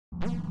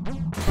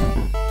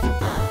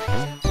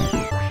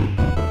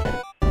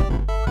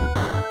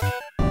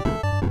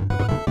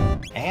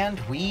And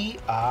we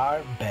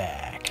are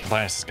back.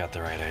 Linus has got the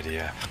right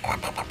idea.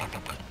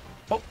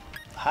 Oh,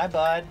 hi,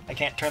 bud. I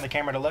can't turn the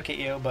camera to look at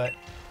you, but...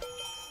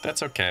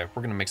 That's okay.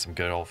 We're going to make some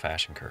good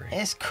old-fashioned curry.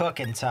 It's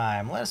cooking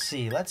time. Let's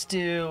see. Let's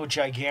do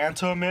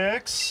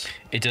Gigantomix.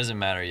 It doesn't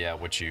matter,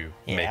 what you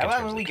make in Yeah,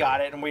 terms we of got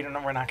curry. it, and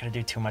we're not going to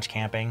do too much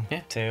camping,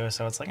 too.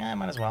 So it's like,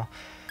 might as well.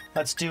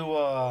 Let's do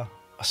a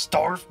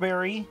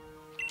Starfberry.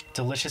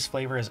 Delicious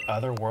flavor is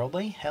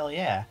otherworldly. Hell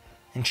yeah.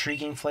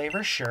 Intriguing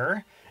flavor,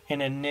 sure.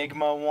 An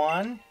Enigma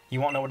one. You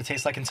won't know what it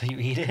tastes like until you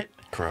eat it.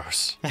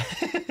 Gross.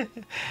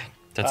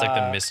 That's like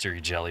the mystery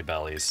Jelly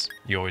Bellies.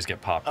 You always get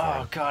popcorn.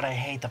 Oh, God, I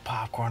hate the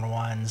popcorn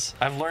ones.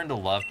 I've learned to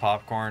love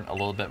popcorn a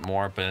little bit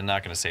more, but I'm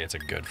not going to say it's a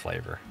good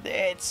flavor.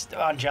 It's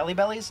on Jelly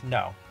Bellies?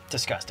 No.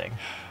 Disgusting.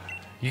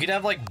 You could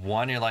have like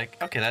one, you're like,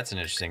 okay, that's an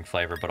interesting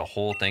flavor, but a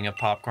whole thing of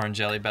popcorn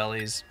Jelly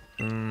Bellies?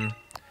 I'm going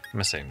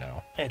to say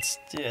no. It's,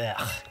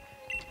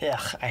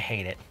 ugh, I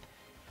hate it.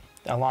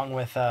 Along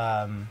with,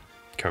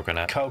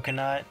 Coconut.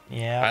 Coconut,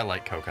 yeah. I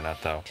like coconut,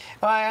 though.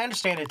 Well, I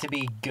understand it to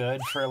be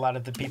good for a lot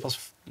of the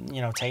people's,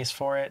 taste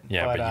for it.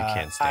 Yeah, but you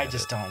can't stand I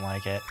just don't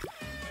like it.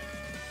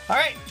 All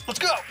right, let's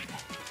go.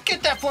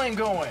 Get that flame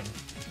going.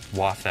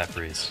 Waft that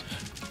breeze.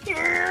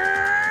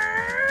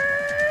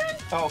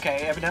 Oh,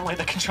 okay, evidently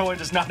the controller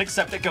does not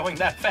accept it going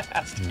that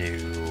fast.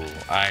 No,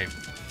 I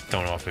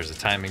don't know if there's a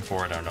timing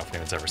for it. I don't know if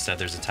anyone's ever said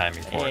there's a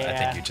timing for it. I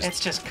think you just... it's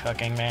just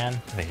cooking, man.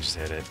 I think you just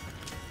hit it.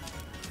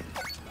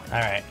 All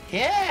right.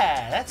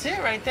 Yeah, that's it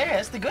right there.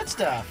 That's the good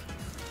stuff.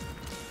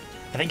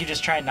 I think you're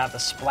just trying not to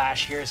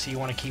splash here, so you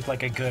want to keep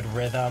like a good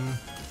rhythm.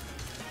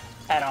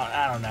 I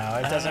don't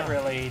know. It doesn't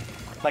really,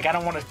 like, I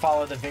don't want to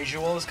follow the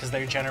visuals because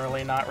they're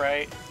generally not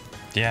right.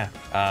 Yeah,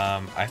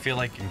 I feel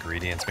like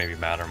ingredients maybe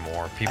matter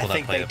more. People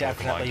that play the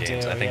Pokemon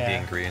games, I think the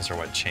ingredients are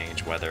what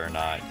change whether or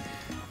not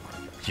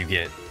you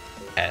get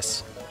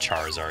S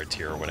Charizard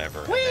tier or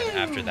whatever. Whee! And then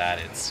after that,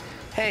 it's,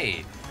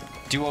 hey,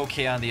 do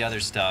okay on the other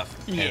stuff,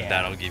 and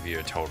that'll give you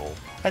a total.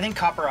 I think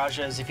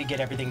Copperaja is if you get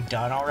everything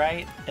done all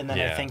right, and then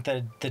Yeah. I think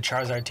the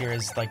Charizard tier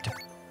is like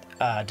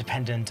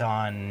dependent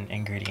on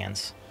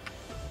ingredients.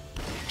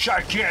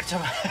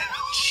 Gigantamax.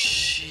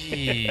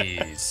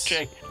 Jeez.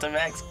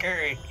 Gigantamax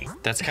curry.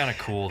 That's kind of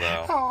cool,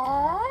 though.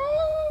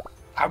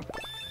 Aww.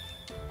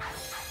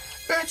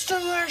 It's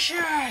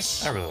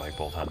delicious. I really like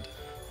Bolt Hunt.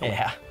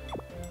 Yeah.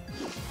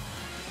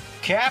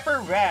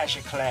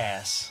 Capparaja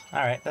class. All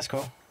right, that's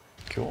cool.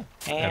 Cool.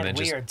 And then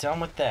we just are done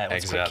with that.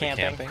 Let's exit quit out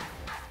the camping.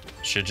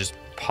 Should just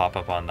pop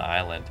up on the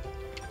island.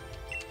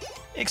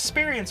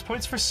 Experience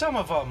points for some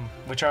of them,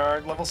 which are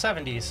level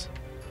 70s.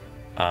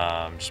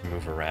 Just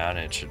move around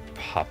and it should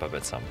pop up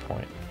at some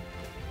point.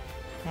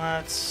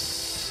 Let's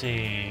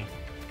see.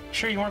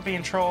 Sure you weren't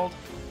being trolled?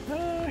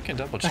 I can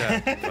double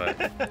check,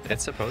 but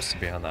it's supposed to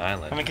be on the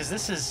island. I mean, because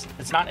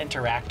it's not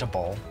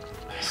interactable,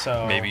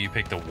 so... Maybe you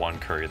pick the one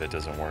curry that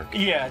doesn't work.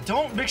 Yeah,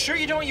 make sure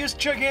you don't use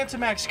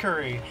Gigantamax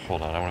curry.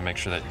 Hold on, I want to make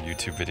sure that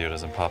YouTube video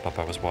doesn't pop up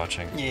I was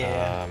watching.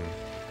 Yeah.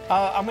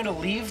 I'm going to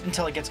leave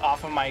until it gets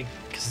off of my...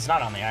 Because it's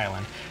not on the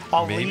island.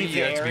 I'll maybe leave you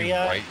the have area.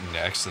 to be right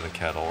next to the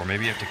kettle, or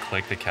maybe you have to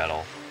click the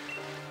kettle.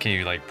 Can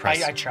you, like,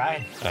 press... I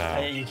tried.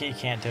 You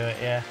can't do it,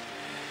 yeah.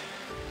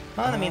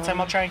 Well, in the meantime,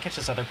 I'll try and catch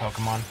this other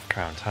Pokemon.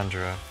 Crown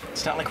Tundra.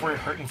 It's not like we're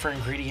hurting for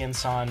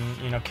ingredients on,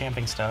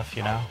 camping stuff,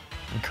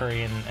 and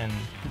curry and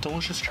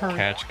delicious curry.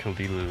 Catch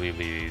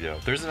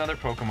Keldeo. There's another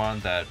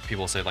Pokemon that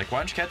people say, like, why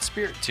don't you catch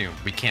Spirit Tomb?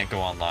 We can't go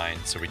online,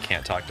 so we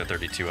can't talk to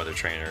 32 other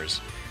trainers.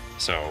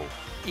 So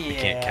we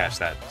can't catch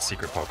that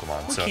secret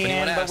Pokemon. We so can, if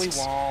anyone asks, but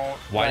we won't.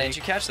 why didn't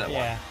you catch that one?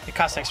 Yeah, it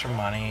costs extra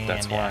money.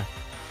 That's why.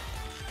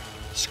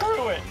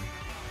 Screw it!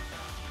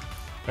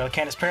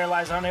 Relicanth is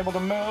paralyzed and unable to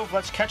move.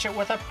 Let's catch it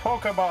with a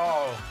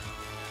Pokeball.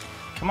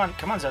 Come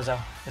on, Zozo.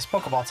 It's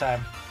Pokeball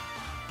time.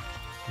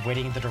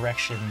 Waiting the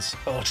directions.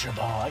 Ultra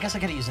Ball. I guess I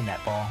could use a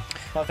net ball.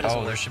 Well, if it doesn't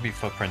Oh, there work. should be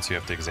footprints you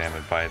have to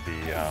examine by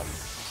the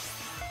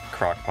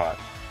crock pot.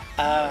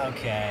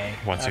 Okay.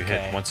 Once you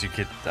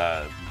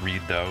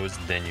read those,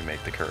 then you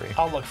make the curry.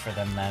 I'll look for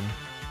them then.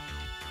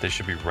 They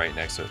should be right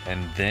next to it,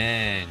 and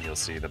then you'll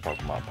see the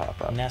Pokemon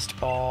pop up. Nest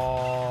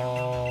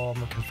ball.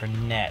 I'm looking for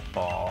net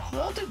ball.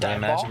 I'll do I dive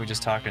imagine ball. we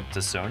just talk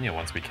to Sonia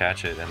once we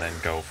catch it, and then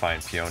go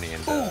find Peony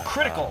in the Ooh,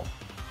 critical.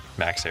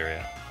 max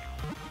area.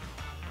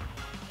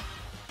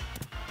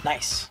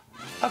 Nice.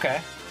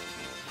 Okay.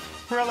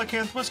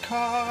 Relicanth was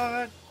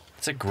caught.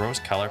 It's a gross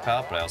color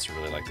palette, but I also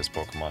really like this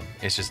Pokemon.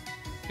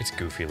 It's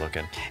goofy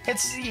looking.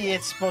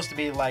 It's supposed to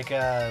be like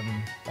A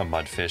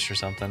mudfish or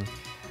something.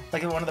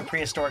 like one of the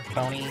prehistoric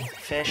bony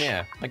fish.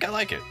 Yeah, like I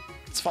like it.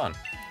 It's fun.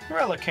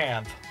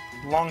 Relicanth.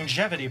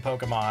 Longevity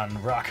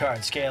Pokemon.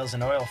 Rock-hard scales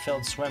and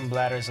oil-filled swim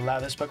bladders allow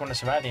this Pokemon to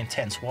survive the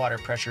intense water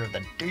pressure of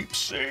the deep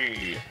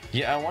sea.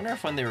 Yeah, I wonder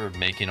if when they were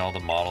making all the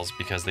models,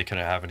 because they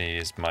couldn't have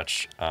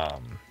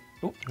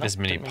as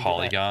many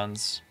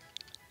polygons,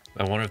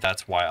 I wonder if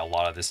that's why a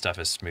lot of this stuff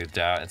is smoothed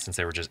out, and since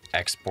they were just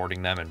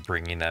exporting them and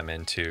bringing them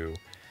into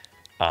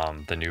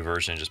the new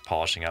version, just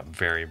polishing up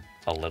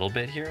a little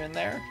bit here and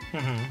there.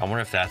 I wonder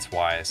if that's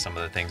why some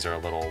of the things are a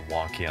little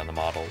wonky on the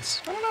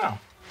models. I don't know.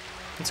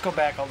 Let's go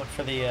back. I'll look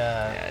for the...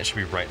 Yeah, it should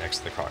be right next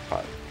to the crock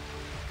pot.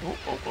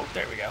 Oh,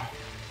 there we go.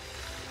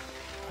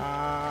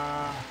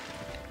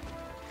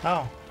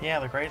 Oh, yeah,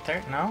 look right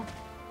there. No?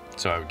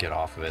 So I would get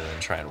off of it and then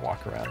try and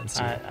walk around and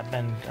see. I've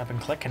been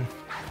clicking.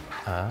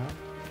 I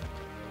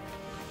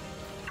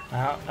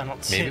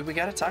don't see. Maybe we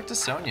gotta talk to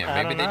Sonia.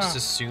 I Maybe don't they know. just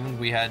assumed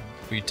we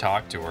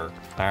talked to her.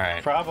 All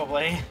right.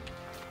 Probably.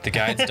 The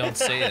guides don't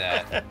say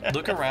that.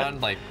 Look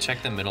around, like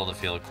check the middle of the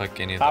field, click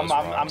any of those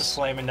I'm rocks.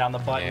 slamming down the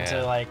button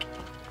to like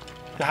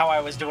how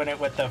I was doing it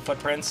with the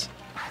footprints.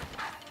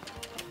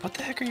 What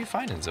the heck are you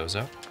finding,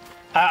 Zozo?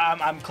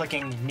 I'm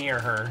clicking near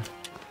her.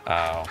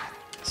 Oh.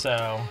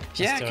 So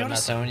Yeah, doing go to nothing.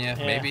 Sonia.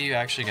 Yeah. Maybe you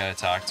actually gotta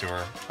talk to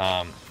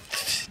her.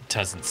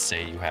 Doesn't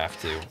say you have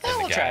to in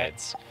we'll the try it.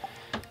 guides.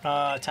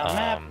 Town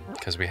map.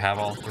 Because we have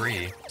all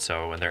 3,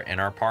 so when they're in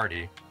our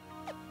party.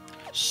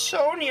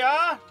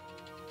 Sonia.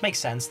 Makes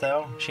sense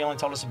though. She only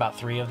told us about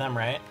 3 of them,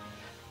 right?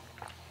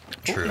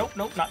 True. Ooh,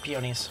 nope, not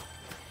peonies.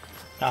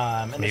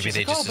 And then Maybe she's they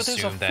like, just "Oh, but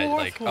there's a assumed that,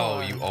 like, 4th oh,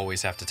 one." you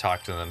always have to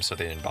talk to them, so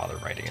they didn't bother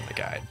writing in the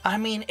guide. I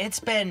mean, it's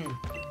been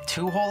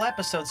 2 whole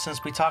episodes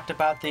since we talked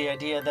about the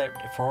idea that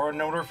in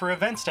order for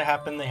events to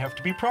happen, they have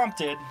to be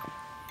prompted.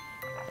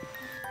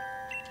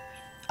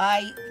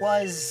 I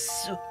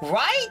was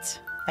right?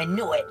 I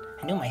knew it.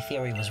 I knew my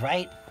theory was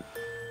right.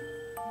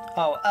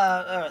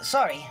 Oh,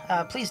 sorry.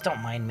 Please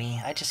don't mind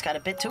me. I just got a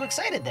bit too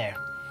excited there.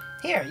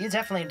 Here, you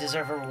definitely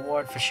deserve a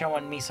reward for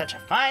showing me such a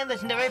fine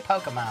legendary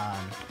Pokemon.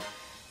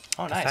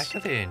 Oh, The nice. fact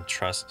that they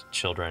entrust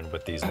children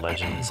with these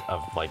legends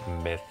of, like,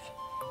 myth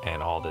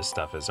and all this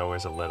stuff is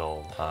always a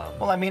little,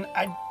 Well, I mean,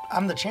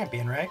 I'm the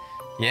champion, right?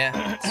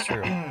 Yeah, it's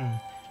true.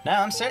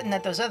 Now I'm certain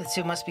that those other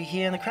 2 must be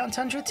here in the Crown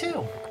Tundra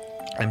too.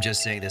 I'm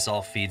just saying this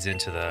all feeds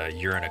into the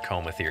you're in a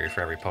coma theory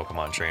for every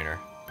Pokemon trainer.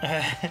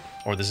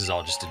 Or this is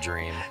all just a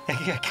dream.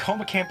 Yeah,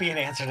 coma can't be an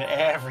answer to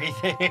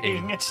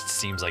everything. It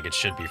seems like it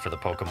should be for the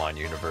Pokemon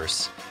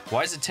universe.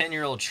 Why is a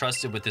 10-year-old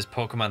trusted with this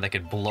Pokemon that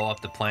could blow up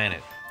the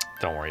planet?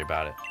 Don't worry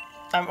about it.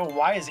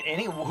 Why is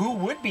who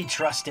would be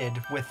trusted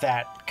with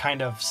that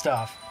kind of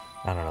stuff?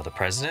 I don't know, the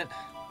president?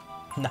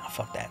 Nah,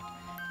 fuck that.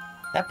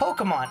 That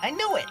Pokemon, I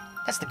knew it.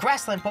 That's the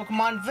grassland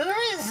Pokemon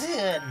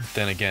Verizon.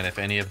 Then again, if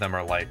any of them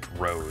are like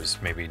Rose,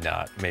 maybe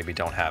not. Maybe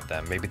don't have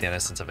them. Maybe the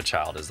innocence of a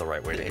child is the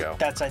right way to go.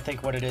 That's, I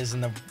think, what it is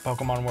in the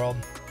Pokemon world.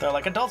 They're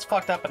like, adults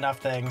fucked up enough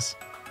things.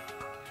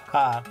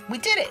 We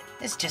did it.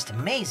 It's just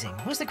amazing.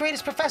 Who's the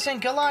greatest professor in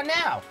Galar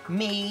now?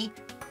 Me.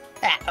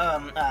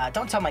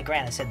 Don't tell my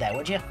gran I said that,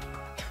 would you?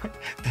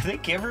 Did they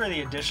give her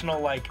the additional,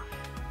 like,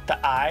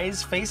 the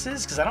eyes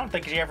faces? Because I don't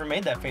think she ever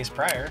made that face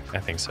prior. I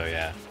think so,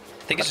 yeah.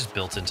 I think it's just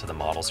built into the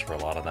models for a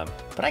lot of them.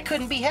 But I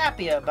couldn't be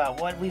happier about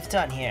what we've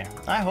done here.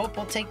 I hope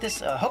we'll take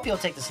this. Hope you'll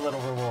take this little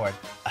reward.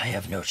 I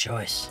have no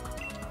choice.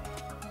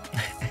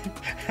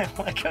 I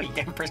like how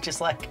Yamper's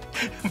just, like,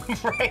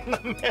 right in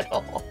the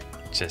middle.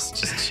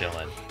 Just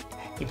chilling.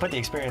 You put the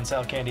experience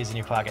cell candies in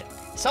your pocket.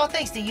 It's all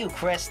thanks to you,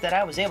 Chris, that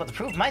I was able to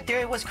prove my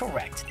theory was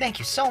correct. Thank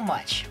you so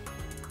much.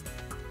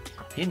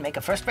 You'd make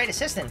a first-rate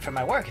assistant for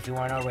my work if you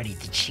weren't already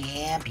the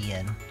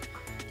champion.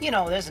 You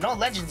know, there's an old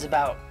legends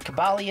about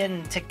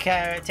Kabalion,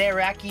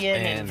 Terrakian,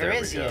 and there we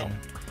go. Verizian.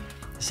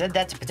 They said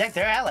that to protect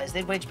their allies,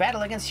 they'd wage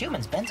battle against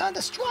humans bent on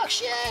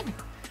destruction.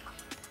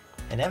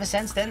 And ever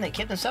since then, they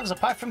kept themselves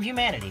apart from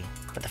humanity.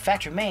 But the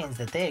fact remains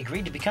that they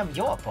agreed to become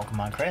your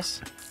Pokemon,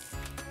 Chris.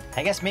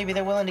 I guess maybe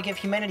they're willing to give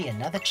humanity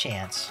another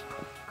chance.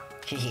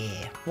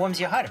 Hehe, warms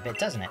your heart a bit,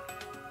 doesn't it?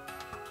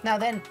 Now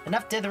then,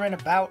 enough dithering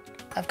about.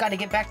 I've got to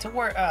get back to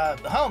work,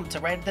 home to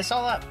write this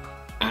all up.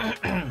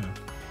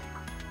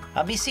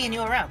 I'll be seeing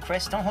you around,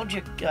 Chris. Don't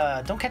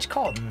catch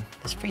cold in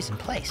this freezing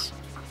place.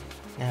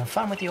 And have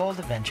fun with your own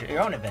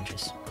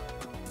adventures.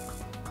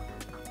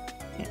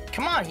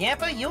 Come on,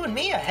 Yampa, you and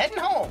me are heading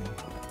home.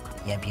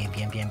 Yamp.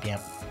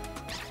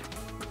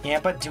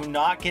 Yampa, do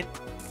not get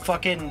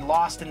fucking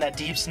lost in that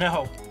deep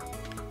snow.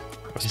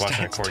 I was Just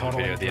watching a it's Corgi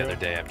totally video the through. other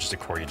day of just a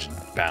Corgi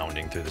just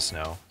bounding through the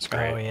snow. It's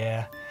great. Oh,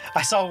 yeah.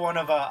 I saw one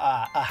of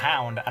a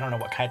hound. I don't know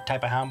what type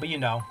of hound, but you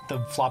know, the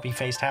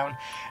floppy-faced hound.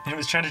 And it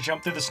was trying to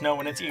jump through the snow,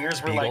 and its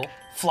ears were, Beagle? like,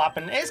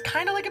 flopping. It's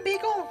kind of like a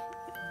beagle.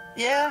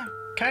 Yeah,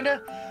 kind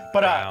of.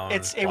 But Brown,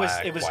 it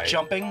black, was white.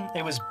 jumping.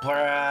 It was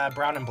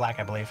brown and black,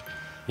 I believe.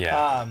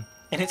 Yeah.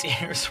 And its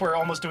ears were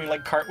almost doing,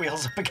 like,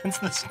 cartwheels up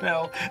against the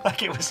snow,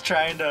 like it was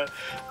trying to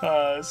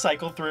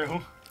cycle through.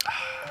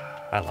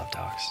 I love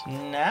dogs.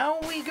 Now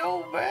we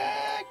go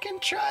back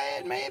and try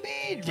it,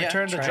 maybe? Yeah,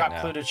 Return to try it drop now.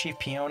 clue to Chief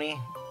Peony.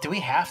 Do we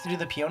have to do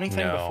the Peony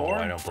thing No, before?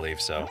 I don't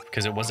believe so.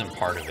 Because it wasn't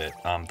part of it.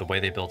 The way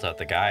they built out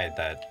the guide,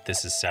 that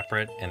this is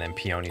separate, and then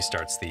Peony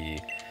starts the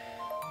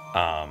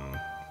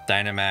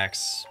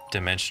Dynamax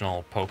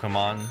dimensional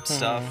Pokemon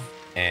stuff,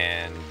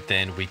 and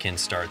then we can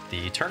start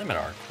the tournament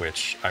arc,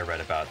 which I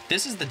read about.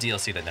 This is the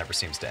DLC that never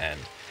seems to end.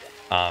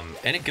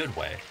 In a good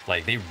way.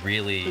 Like, they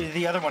really...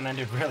 The other one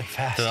ended really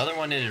fast. The other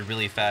one ended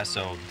really fast,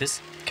 so this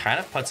kind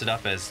of puts it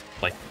up as,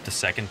 like, the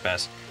second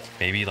best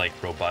maybe like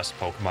robust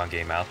Pokemon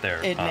game out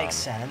there. It makes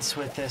sense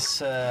with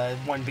this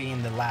one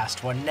being the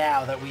last one.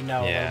 Now that we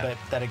know a little bit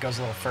that it goes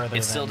a little further.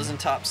 It still doesn't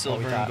top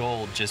silver and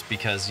gold just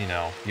because you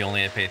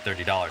only had to pay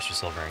 $30 for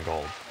silver and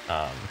gold,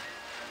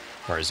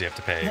 whereas you have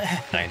to pay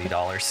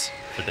 $90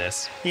 for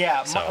this.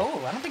 Yeah. So,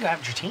 I don't think I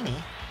have Dratini.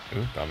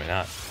 Ooh, probably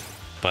not.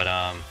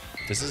 But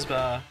this is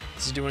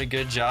doing a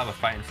good job of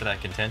fighting for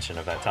that contention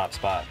of that top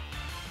spot.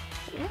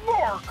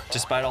 Mark.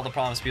 Despite all the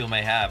problems people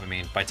may have, I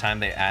mean, by the time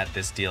they add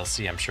this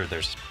DLC, I'm sure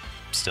there's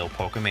still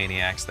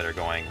Pokemaniacs that are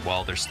going,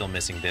 well, they're still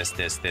missing this, and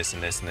this, and this,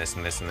 and this,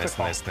 and this, and this,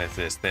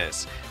 and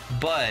this.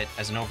 But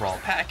as an overall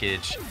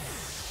package, in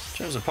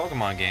terms of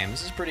Pokemon games,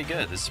 this is pretty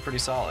good. This is pretty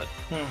solid.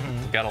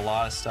 We've got a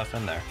lot of stuff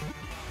in there.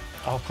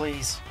 Oh,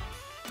 please.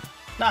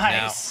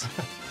 Nice.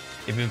 Now,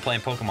 if you've been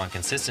playing Pokemon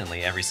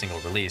consistently every single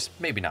release,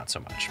 maybe not so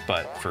much.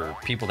 But for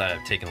people that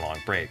have taken long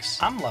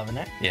breaks, I'm loving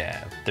it.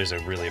 Yeah, there's a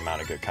really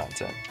amount of good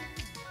content.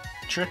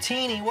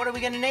 Dratini, what are we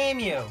gonna name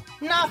you?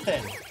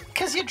 Nothing,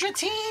 cause you're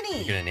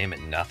Dratini. You're gonna name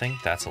it nothing?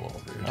 That's a little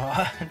rude.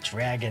 Oh,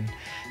 Dragon.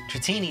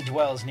 Dratini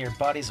dwells near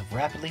bodies of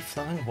rapidly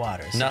flowing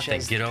water.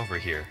 Nothing, get over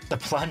here. The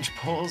plunge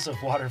pools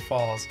of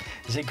waterfalls.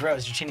 As it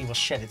grows, Dratini will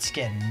shed its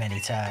skin many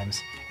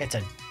times. It's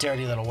a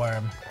dirty little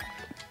worm.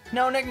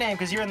 No nickname,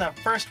 because you're in the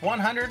first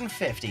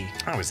 150.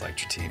 I always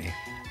liked Dratini.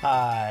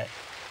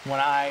 When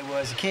I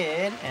was a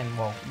kid, and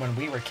well, when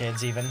we were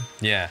kids even.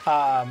 Yeah.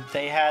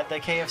 They had the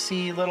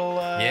KFC little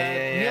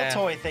meal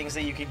toy things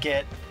that you could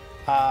get,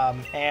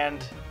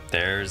 and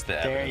there's the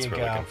evidence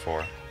we're looking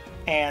for.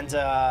 And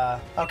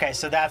okay,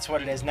 so that's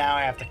what it is. Now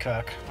I have to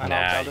cook.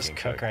 I'll just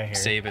cook right here.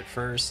 Save it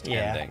first,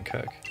 and then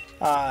cook.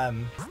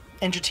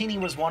 And Dratini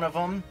was one of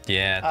them.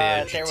 Yeah, they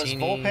had there was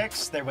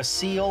Vulpix. There was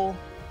Seal.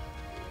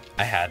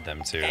 I had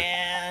them too.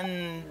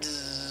 And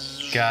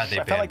God, they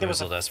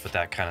bamboozled us with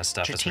that kind of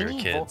stuff as we were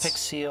kids. Vulpix,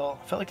 Seal.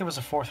 I felt like there was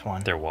a fourth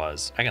one. There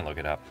was. I can look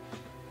it up.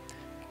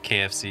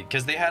 KFC,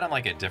 because they had them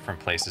like at different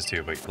places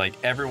too, but like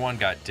everyone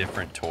got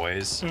different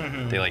toys.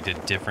 They like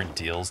did different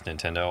deals,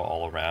 Nintendo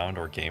all around,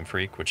 or Game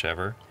Freak,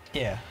 whichever.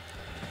 Yeah.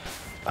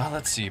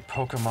 Let's see,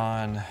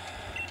 Pokemon,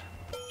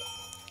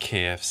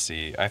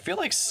 KFC. I feel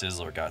like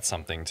Sizzler got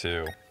something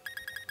too.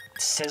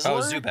 Sizzler? Oh,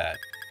 Zubat.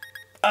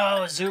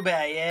 Oh,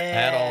 Zubat,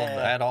 yeah.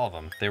 I had all of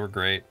them. They were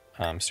great.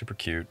 Super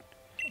cute.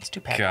 Let's do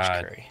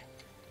packaged curry.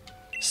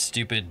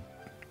 Stupid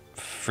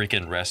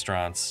freaking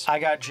restaurants. I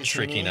got Dratini.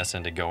 Tricking us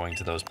into going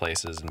to those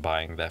places and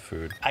buying that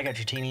food. I got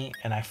Dratini,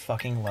 and I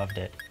fucking loved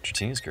it.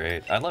 Dratini's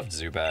great. I loved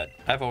Zubat.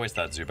 I've always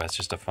thought Zubat's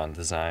just a fun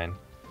design.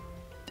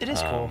 It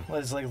is cool.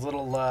 It's like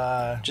little,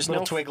 just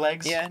little twig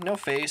legs. Yeah, no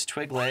face,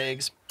 twig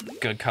legs,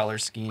 good color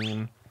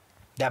scheme.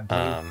 That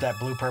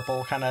blue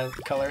purple kind of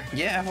color.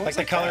 Yeah, like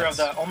the color of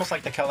the, almost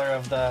like the color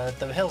of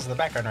the hills in the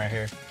background right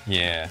here.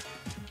 Yeah.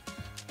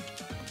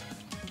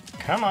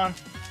 Come on,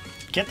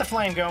 get the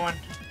flame going.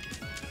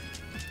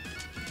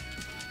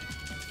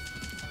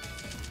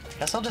 I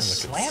guess I'll just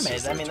slam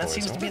it. I mean, that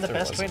seems to be the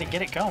best way to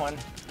get it going.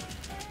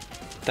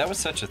 That was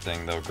such a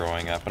thing though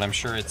growing up, and I'm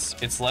sure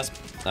it's less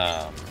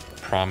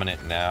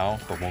prominent now.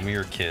 But when we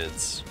were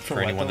kids, for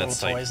like anyone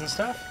that's like toys and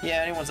stuff.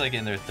 Yeah, anyone's like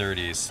in their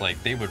 30s,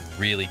 like they would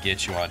really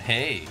get you on.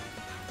 Hey,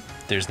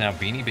 there's now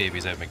Beanie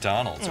Babies at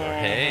McDonald's, or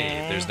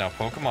hey, there's now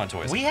Pokemon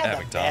toys at McDonald's. We had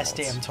the best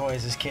damn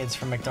toys as kids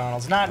from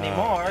McDonald's. Not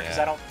anymore, because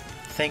I don't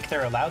think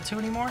they're allowed to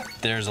anymore.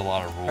 There's a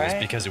lot of rules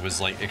because it was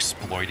like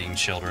exploiting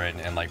children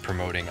and like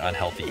promoting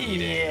unhealthy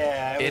eating.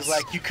 Yeah, it was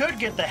like you could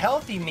get the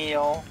healthy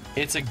meal.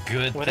 It's a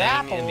good with thing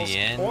apples, in the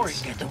end. Or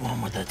you get the one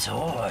with the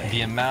toy.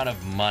 The amount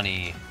of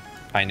money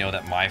I know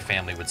that my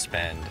family would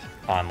spend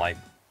on like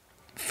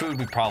food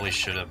we probably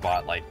should have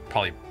bought, like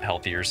probably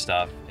healthier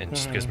stuff, and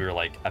just because we were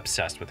like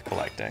obsessed with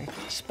collecting.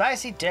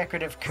 Spicy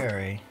decorative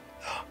curry.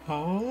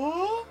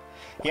 Oh.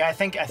 Yeah, I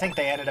think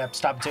they ended up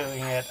stopped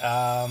doing it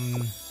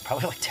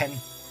probably like 10,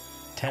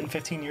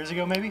 15 years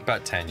ago, maybe?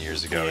 About 10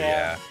 years ago,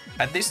 yeah.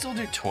 They still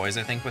do toys,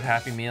 I think, with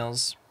Happy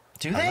Meals.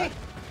 Do they?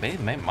 They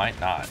might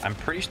not. I'm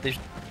pretty sure they...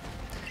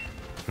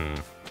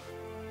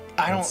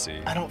 I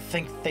don't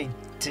think they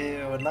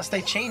do, unless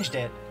they changed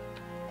it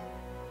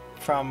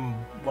from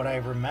what I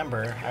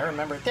remember. I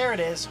remember... There it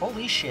is.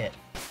 Holy shit.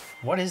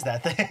 What is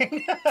that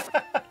thing?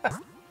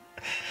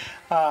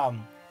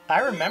 I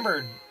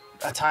remembered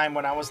a time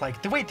when I was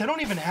like, wait, they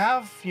don't even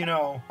have, you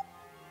know...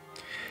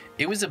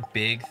 It was a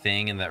big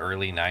thing in the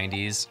early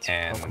 90s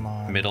and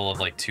Pokemon. Middle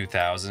of like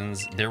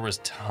 2000s. There was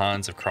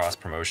tons of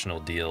cross-promotional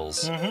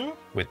deals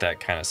with that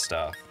kind of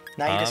stuff.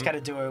 Now you just got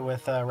to do it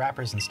with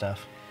rappers and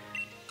stuff.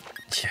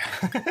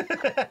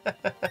 Yeah.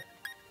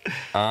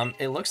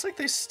 It looks like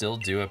they still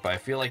do it, but I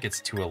feel like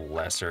it's to a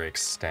lesser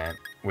extent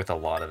with a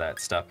lot of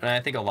that stuff. And I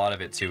think a lot of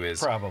it too is...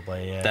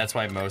 Probably, yeah. That's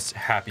why most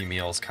Happy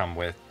Meals come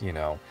with, you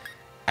know,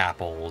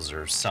 apples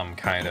or some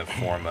kind of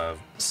form of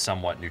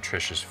somewhat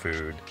nutritious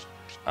food.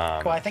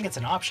 Well, I think it's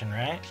an option,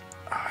 right?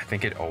 I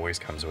think it always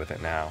comes with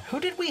it now. Who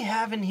did we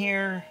have in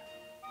here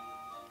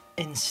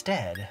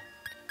instead?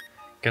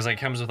 Because it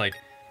comes with like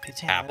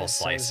apple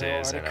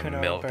slices and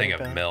a milk thing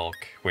of milk,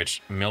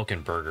 which milk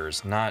and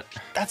burgers, not...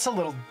 That's a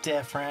little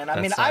different. I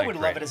mean, I would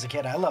love it as a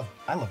kid. I love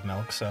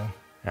milk, so...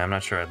 I'm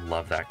not sure I'd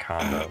love that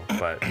combo,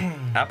 but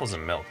apples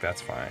and milk,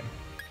 that's fine.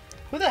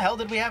 Who the hell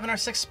did we have in our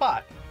 6th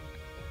spot?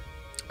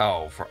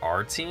 Oh, for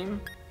our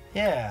team?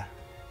 Yeah.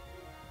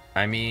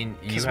 I mean,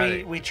 you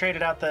had... we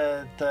traded out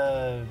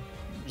the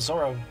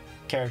Zoro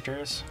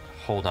characters.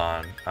 Hold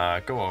on.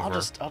 Go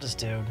over. I'll just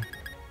do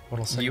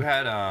what'll say. You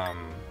had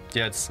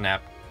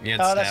Snap.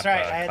 That's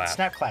right. I had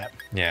Snap Clap.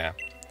 Yeah.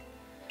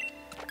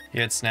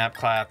 You had Snap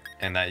Clap,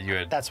 and you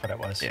had... That's what it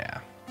was.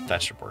 Yeah,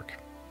 that should work.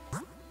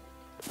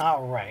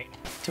 All right.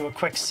 Do a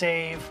quick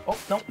save. Oh,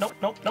 nope.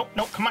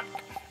 Come on.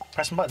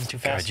 Pressing buttons too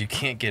fast. God, you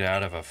can't get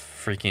out of a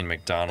freaking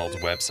McDonald's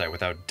website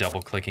without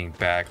double-clicking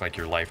back like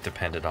your life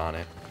depended on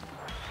it.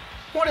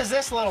 What is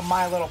this little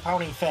My Little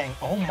Pony thing?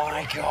 Oh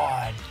my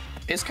god.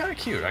 It's kind of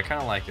cute. I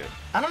kind of like it.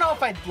 I don't know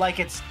if I'd like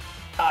its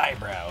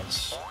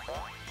eyebrows.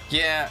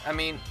 Yeah, I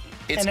mean,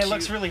 it's And it cute.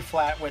 looks really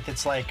flat with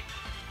its, like,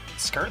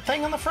 skirt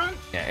thing on the front.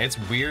 Yeah, it's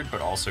weird,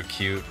 but also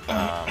cute.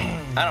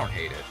 I don't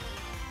hate it.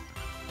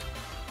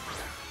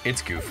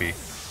 It's goofy.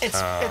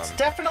 It's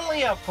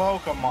definitely a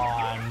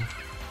Pokemon,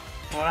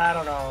 but I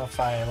don't know if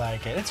I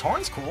like it. Its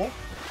horn's cool.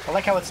 I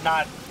like how it's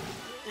not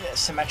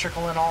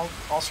symmetrical in all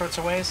sorts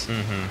of ways.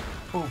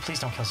 Mm-hmm. Ooh, please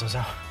don't kill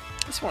Zozo.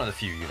 It's one of the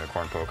few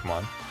unicorn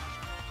Pokemon.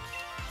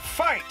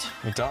 Fight!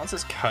 McDonald's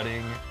is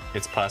cutting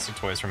its plastic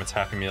toys from its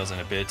Happy Meals in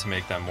a bid to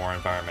make them more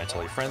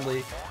environmentally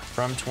friendly.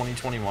 From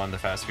 2021, the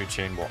fast food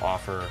chain will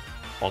offer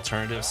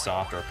alternative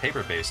soft or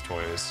paper-based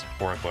toys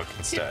or a book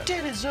instead. You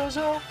did it,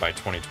 Zozo! By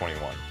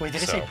 2021. Wait,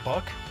 did it say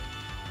book?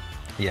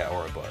 Yeah,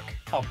 or a book.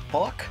 A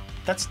book?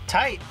 That's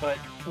tight, but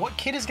what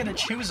kid is going to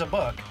choose a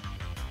book?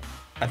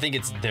 I think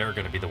they're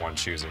going to be the one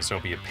choosing, so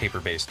it'll be a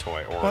paper-based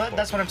toy or a book.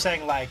 That's what I'm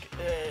saying, like...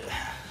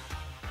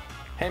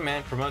 Hey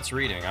man, promotes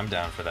reading. I'm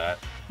down for that.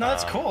 No,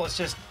 that's cool. It's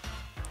just...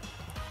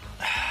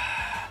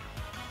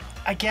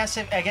 I guess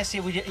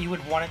you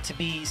would want it to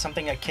be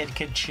something a kid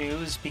could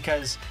choose,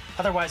 because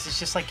otherwise it's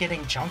just like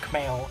getting junk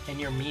mail in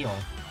your meal.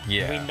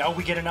 Yeah. We know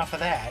we get enough of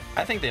that.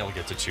 I think they'll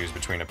get to choose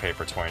between a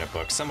paper toy and a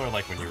book, similar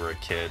like when you were a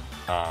kid.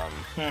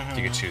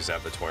 You could choose to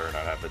have the toy or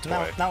not have the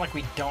toy. Not like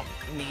we don't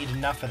need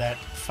enough of that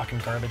fucking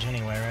garbage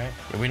anyway, right?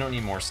 Yeah, we don't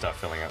need more stuff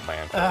filling out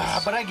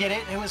landfills. But I get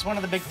it. It was one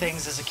of the big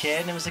things as a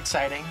kid, and it was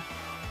exciting.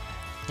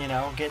 You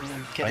know, getting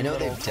I know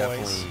little they've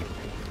toys. definitely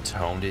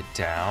toned it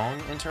down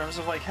in terms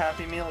of like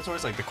Happy Meal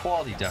toys. Like the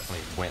quality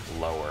definitely went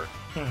lower.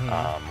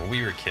 When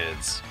we were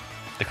kids,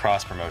 the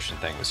cross promotion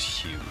thing was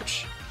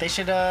huge. They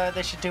should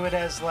do it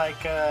as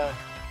like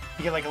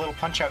you get like a little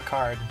punch out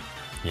card.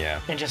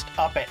 Yeah. And just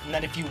up it, and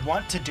then if you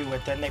want to do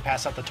it, then they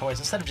pass out the toys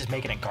instead of just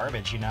making it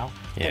garbage. You know,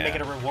 they make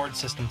it a reward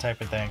system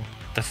type of thing.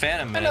 The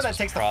Phantom Menace that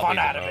takes the fun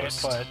out of it,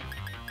 but.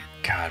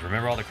 God,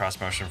 remember all the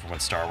cross-promotion from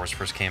when Star Wars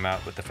first came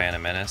out with the Phantom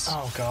Menace?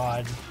 Oh,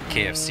 God.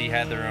 KFC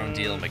had their own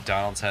deal,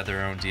 McDonald's had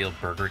their own deal,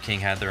 Burger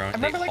King had their own. I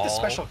remember, like, the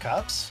special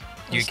cups.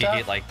 You could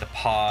get, like, the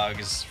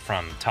Pogs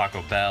from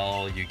Taco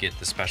Bell. You get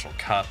the special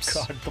cups.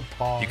 God, the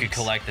Pogs. You could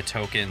collect the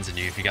tokens, and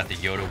if you got the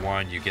Yoda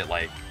one, you get,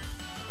 like,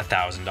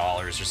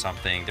 $1,000 or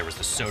something. There was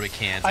the soda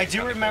cans. I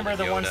do remember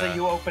the ones that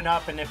you open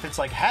up, and if it's,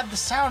 like, had the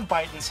sound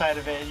bite inside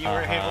of it, you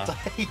were able to...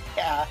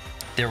 Yeah.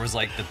 There was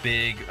like the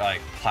big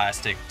like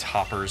plastic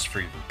toppers for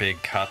your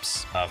big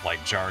cups of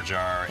like Jar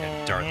Jar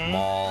and Darth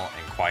Maul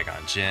and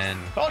Qui-Gon Jinn.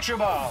 Ultra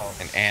Ball!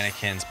 And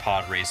Anakin's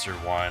Pod Racer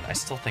one. I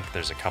still think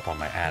there's a couple in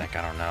my attic.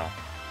 I don't know.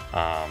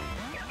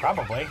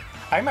 Probably.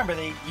 I remember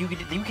you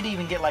could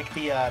even get like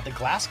the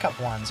glass cup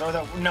ones, or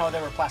no,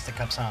 they were plastic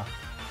cups, huh?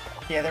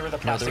 Yeah, they were the plastic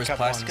cup ones. No, there was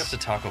plastic cups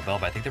at Taco Bell,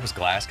 but I think there was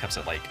glass cups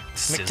at like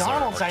Sizzler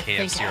McDonald's. or I KFC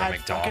think had or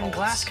McDonald's. fucking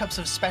glass cups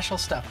of special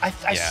stuff.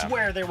 I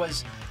swear there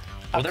was.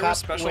 Well, there was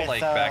special, like,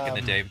 back in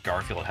the day,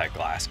 Garfield had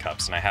glass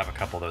cups, and I have a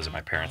couple of those at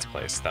my parents'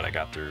 place that I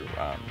got through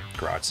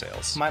garage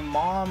sales. My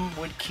mom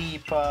would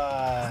keep,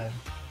 my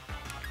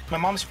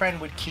mom's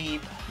friend would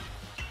keep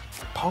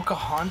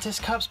Pocahontas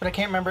cups, but I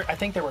can't remember. I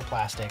think they were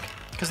plastic,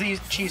 because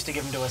she used to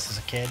give them to us as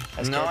a kid.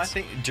 No, I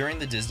think during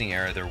the Disney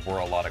era, there were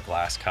a lot of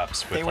glass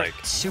cups with, they were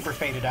super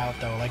faded out,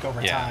 though, like,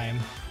 over time.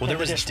 Well, there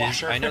was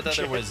I know that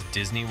there was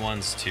Disney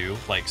ones, too.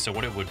 Like, so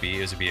what it would be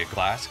is it'd be a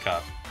glass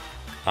cup,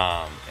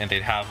 and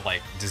they'd have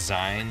like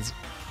designs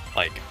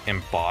like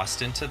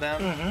embossed into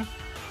them.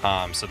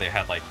 So they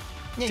had like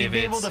divots. You'd be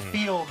able to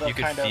feel the you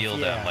could feel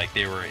them like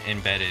they were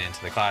embedded into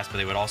the glass, but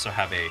they would also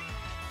have a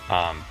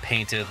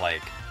painted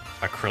like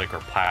acrylic or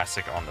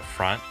plastic on the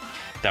front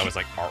that was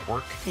like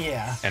artwork.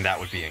 Yeah. And that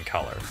would be in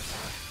color.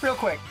 Real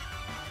quick,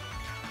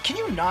 can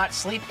you not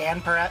sleep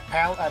and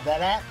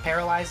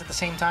paralyzed at the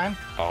same time?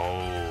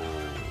 Oh.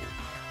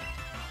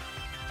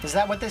 Is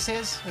that what this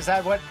is? Is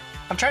that what?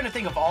 I'm trying to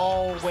think of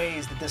all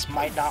ways that this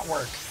might not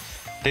work.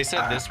 They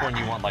said this one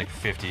you want like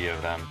 50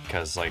 of them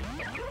because like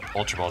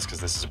Ultra Balls, because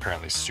this is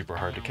apparently super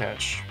hard to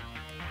catch.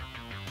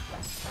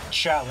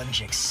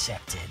 Challenge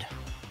accepted.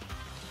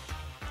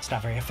 It's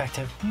not very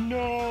effective.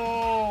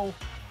 No.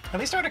 At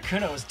least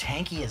Articuno is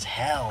tanky as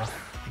hell.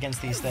 against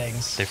these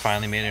things. They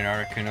finally made an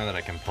Articuno that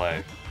I can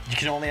play. You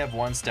can only have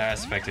one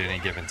status affected at any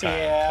given time.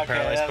 Yeah, A okay,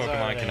 paralyzed that's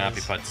Pokemon what it cannot be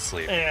is. put to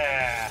sleep.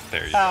 Yeah.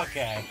 There you go.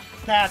 Okay.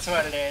 That's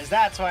what it is.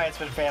 That's why it's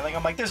been failing.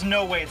 I'm like, there's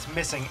no way it's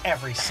missing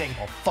every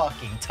single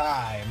fucking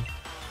time.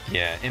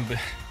 Yeah, in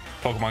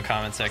Pokemon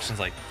comment sections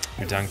like,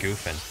 you're done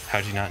goofing.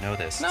 How'd you not know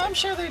this? No, I'm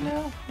sure they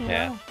know. You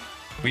Yeah. know.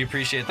 We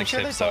appreciate the I'm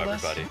sure tips, they though, told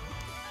us. everybody.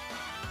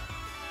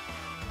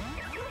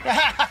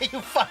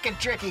 You fucking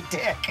tricky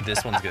dick.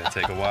 This one's gonna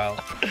take a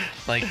while.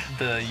 Like,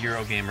 the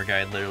Eurogamer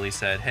guide literally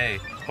said, hey,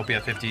 hope you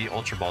have 50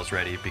 Ultra Balls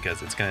ready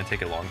because it's gonna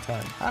take a long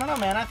time. I don't know,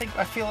 man. I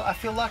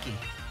feel lucky.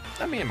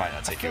 I mean, it might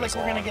not I take feel you like as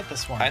we're long. gonna get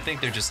this one. I think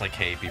they're just like,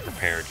 hey, be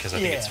prepared, because I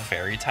think it's Yeah.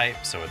 fairy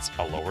type, so it's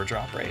a lower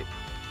drop rate.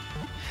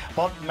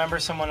 Well, remember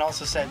someone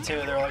also said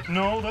too. They're like,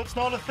 no, that's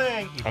not a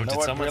thing. Even Oh, though did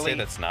it someone really, say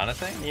that's not a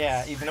thing?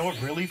 Yeah, even though it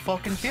really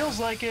fucking feels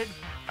like it.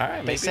 All right,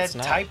 They maybe said it's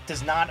not. type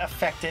does not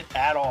affect it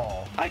at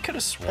all. I could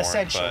have sworn,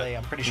 Essentially, but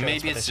I'm pretty sure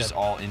that's maybe what it's they just said.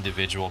 all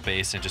individual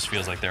based, and it just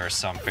feels like there are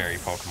some fairy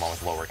Pokemon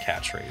with lower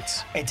catch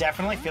rates. It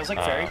definitely feels like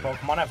fairy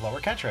Pokemon have lower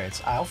catch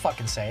rates. I'll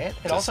fucking say it.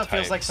 It Just also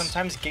feels like types.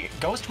 sometimes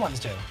ghost ones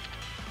do.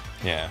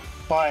 Yeah.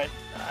 But,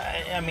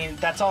 I mean,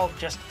 that's all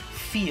just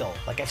feel.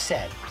 Like I've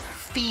said.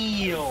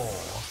 Feel.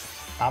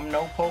 I'm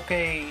no what do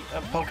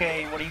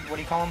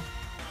you call them?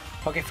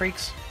 Poke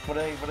freaks? What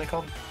are they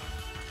called?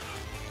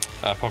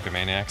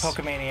 Pokemaniacs.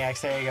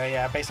 Pokemaniacs, there you go,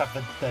 yeah, based off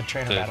the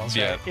trainer battles,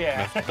 yeah, right?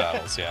 Yeah. myth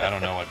battles. Yeah, I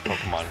don't know what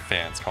Pokemon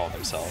fans call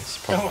themselves.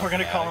 No, we're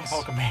gonna call them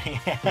Pokemaniacs.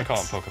 Pokemaniacs. We're gonna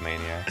call them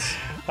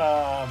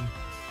Pokemaniacs.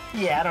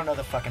 Yeah, I don't know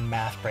the fucking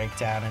math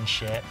breakdown and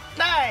shit.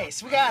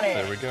 Nice, we got it.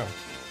 There we go.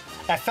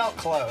 I felt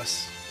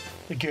close.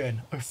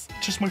 Again,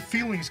 just my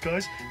feelings,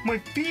 guys. My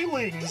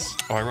feelings.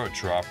 Oh, I wrote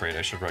drop rate.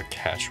 I should have wrote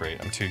catch rate.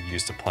 I'm too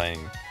used to playing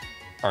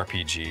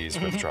RPGs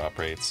Mm-hmm. with drop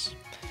rates.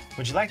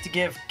 Would you like to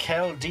give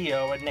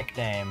Keldeo a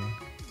nickname?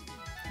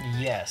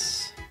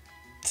 Yes.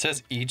 It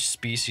says each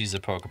species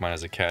of Pokemon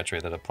has a catch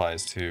rate that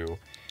applies to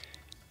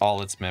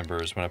all its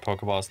members. When a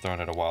Pokeball is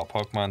thrown at a wild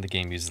Pokemon, the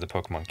game uses the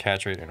Pokemon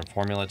catch rate and a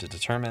formula to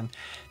determine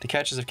the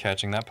catches of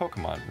catching that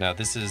Pokemon. Now,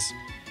 this is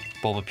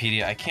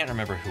Bulbapedia. I can't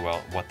remember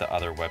what the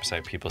other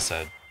website people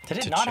said. Did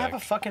it to not check. have a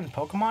fucking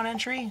Pokemon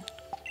entry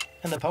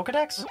in the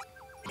Pokedex?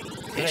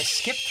 Did I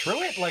skip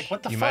through it? Like,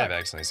 what the You fuck? might have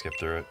accidentally skipped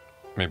through it.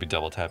 Maybe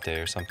double tap day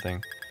or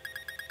something.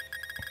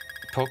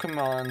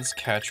 Pokemon's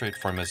catch rate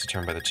formula is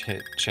determined by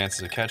the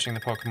chances of catching the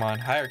Pokemon.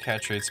 Higher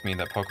catch rates mean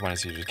that Pokemon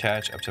is easier to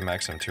catch, up to a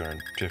maximum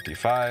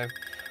 255.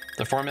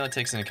 The formula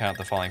takes into account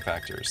the following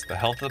factors: the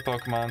health of the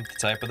Pokemon, the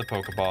type of the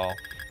Pokeball,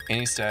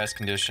 any status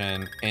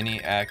condition,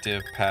 any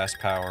active past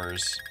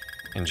powers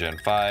in Gen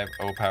 5,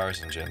 O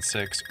powers in Gen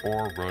 6,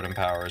 or Rotom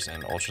powers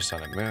in Ultra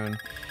Sun and Moon.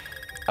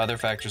 Other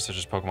factors such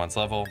as Pokemon's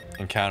level,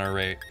 encounter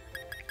rate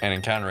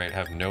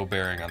have no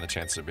bearing on the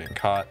chances of being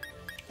caught.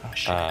 Oh,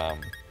 shit.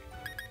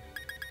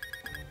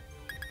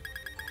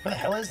 Where the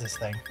hell is this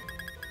thing?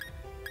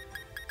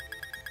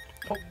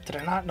 Oh, did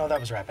I not? No, that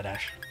was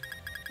Rapidash.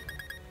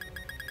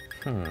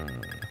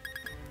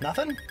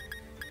 Nothing?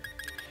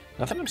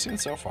 Nothing I'm seeing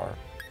so far.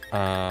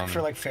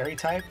 For like fairy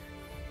type?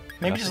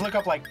 Maybe just look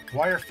up like,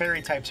 why are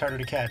fairy types harder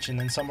to catch? And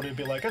then somebody would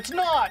be like, it's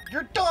not!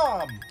 You're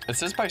dumb! It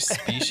says by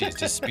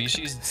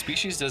species.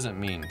 Species doesn't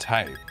mean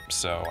type,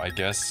 so I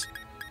guess.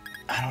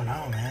 I don't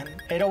know, man.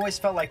 It always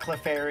felt like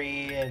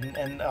Clefairy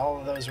and all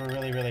of those were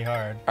really, really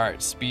hard.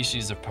 Alright,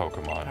 species of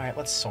Pokemon. Alright,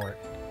 let's sort.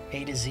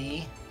 A to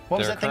Z. What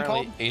was There are that thing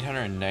currently called?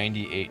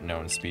 898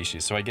 known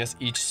species, so I guess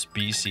each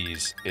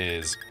species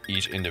is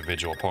each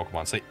individual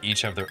Pokemon, so they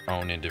each have their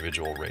own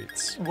individual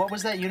rates. What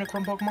was that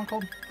unicorn Pokemon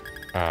called?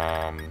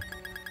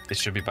 It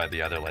should be by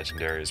the other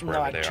legendaries No,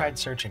 wherever I they tried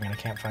searching and I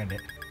can't find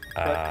it.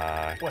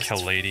 are. what's-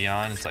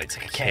 Keldeo, it's like a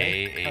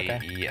K?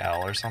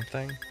 Kael or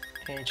something.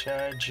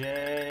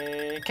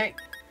 H-I-J-K.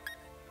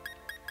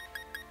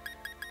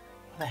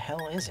 What the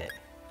hell is it?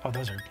 Oh,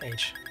 those are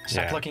H.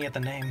 Stop Yeah. looking at the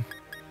name.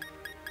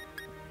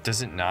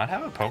 Does it not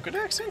have a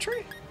Pokedex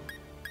entry?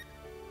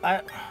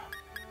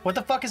 What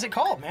the fuck is it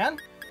called, man?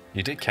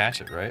 You did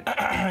catch it, right?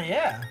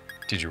 Yeah.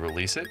 Did you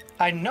release it?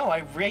 I know,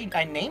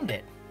 I named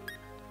it.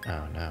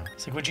 Oh no.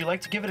 It's like, would you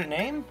like to give it a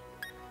name?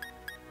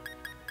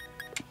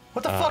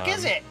 What the fuck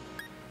is it?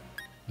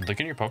 Look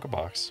in your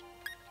Pokebox.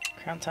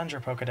 Crown Tundra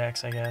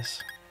Pokedex, I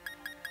guess.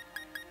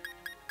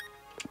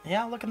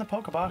 Yeah, I'll look in the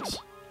Pokebox.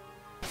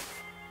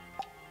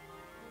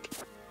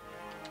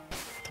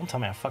 Don't tell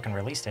me I fucking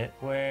released it.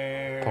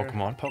 Where?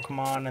 Pokemon.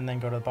 Pokemon, and then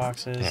go to the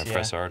boxes. Yeah,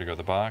 press R to go to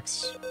the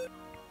box.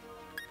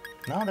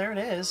 No, there it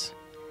is.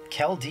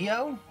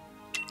 Keldeo?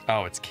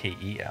 Oh, it's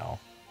Kel.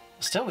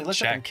 Still, we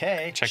looked up in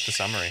K. Check the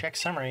summary. Check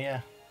summary,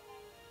 yeah.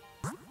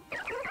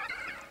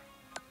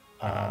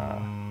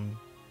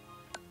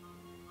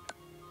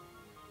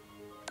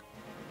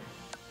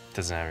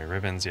 Doesn't have any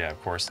ribbons. Yeah,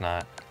 of course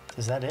not.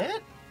 Is that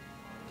it?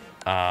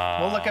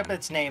 We'll look up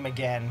its name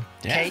again.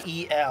 Yeah.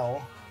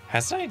 Kel.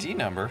 Has an ID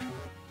number.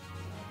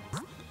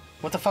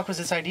 What the fuck was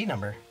its ID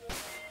number?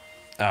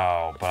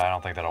 Oh, but I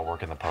don't think that'll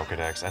work in the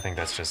Pokedex. I think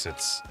that's just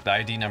the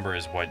ID number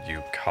is what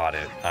you caught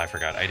it. I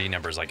forgot. ID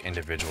number is like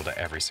individual to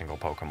every single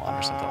Pokemon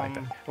or something like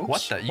that. Oops.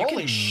 What the?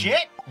 Holy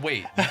shit!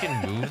 Wait, you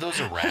can move those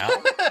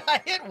around?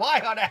 I hit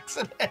Y on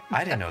accident.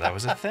 I didn't know that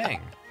was a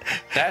thing.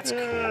 That's cool.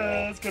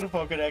 Let's go to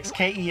Pokedex.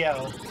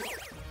 K-E-O.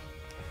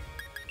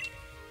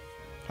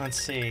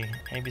 Let's see.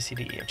 A, B, C,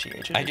 D, E, F, G,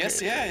 H, I, I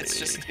guess, yeah,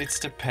 it's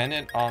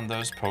dependent on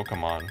those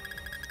Pokemon.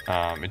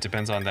 It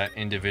depends on that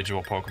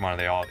individual Pokemon.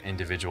 They all have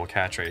individual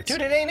catch rates.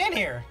 Dude, it ain't in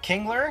here.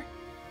 Kingler.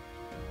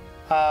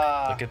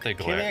 Look at the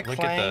glare. Look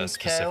at the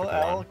specific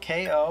one.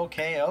 K-L-K-O,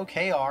 K-O,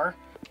 K-R.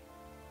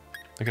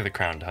 Look at the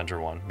Crown Tundra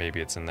one.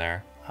 Maybe it's in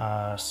there.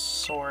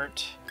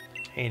 Sort.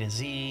 A to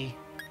Z.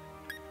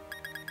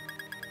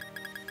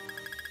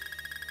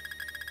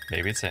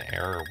 Maybe it's an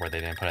error where they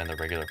didn't put in the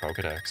regular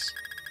Pokedex.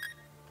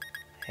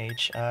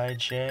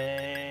 H-I-J...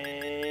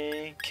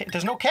 K.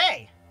 There's no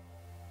K.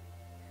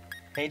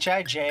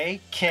 H-I-J-K-L.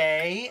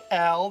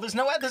 There's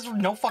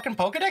no fucking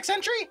Pokedex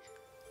entry?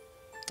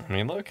 I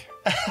mean, look.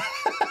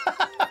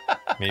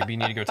 Maybe you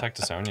need to go talk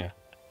to Sonia.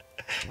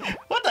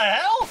 What the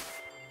hell?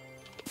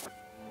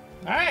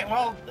 Alright,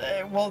 well,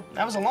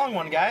 that was a long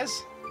one, guys.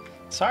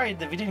 Sorry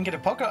that we didn't get a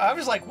Poke. I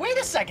was like, wait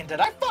a second, did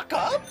I fuck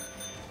up?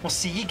 We'll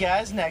see you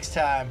guys next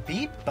time.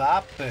 Beep,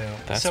 bop, boom.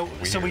 That's so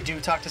weird. we do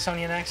talk to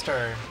Sonia next,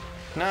 or...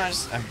 No,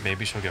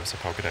 maybe she'll give us a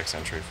Pokedex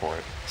entry for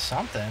it.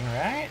 Something,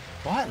 right?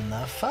 What in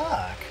the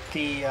fuck?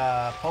 The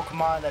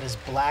Pokemon that is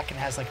black and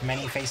has like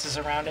many faces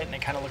around it, and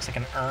it kind of looks like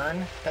an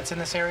urn that's in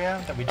this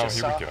area that we just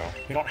saw. We go.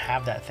 We don't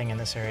have that thing in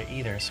this area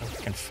either, so if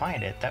we can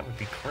find it, that would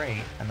be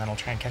great, and then I'll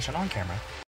try and catch it on camera.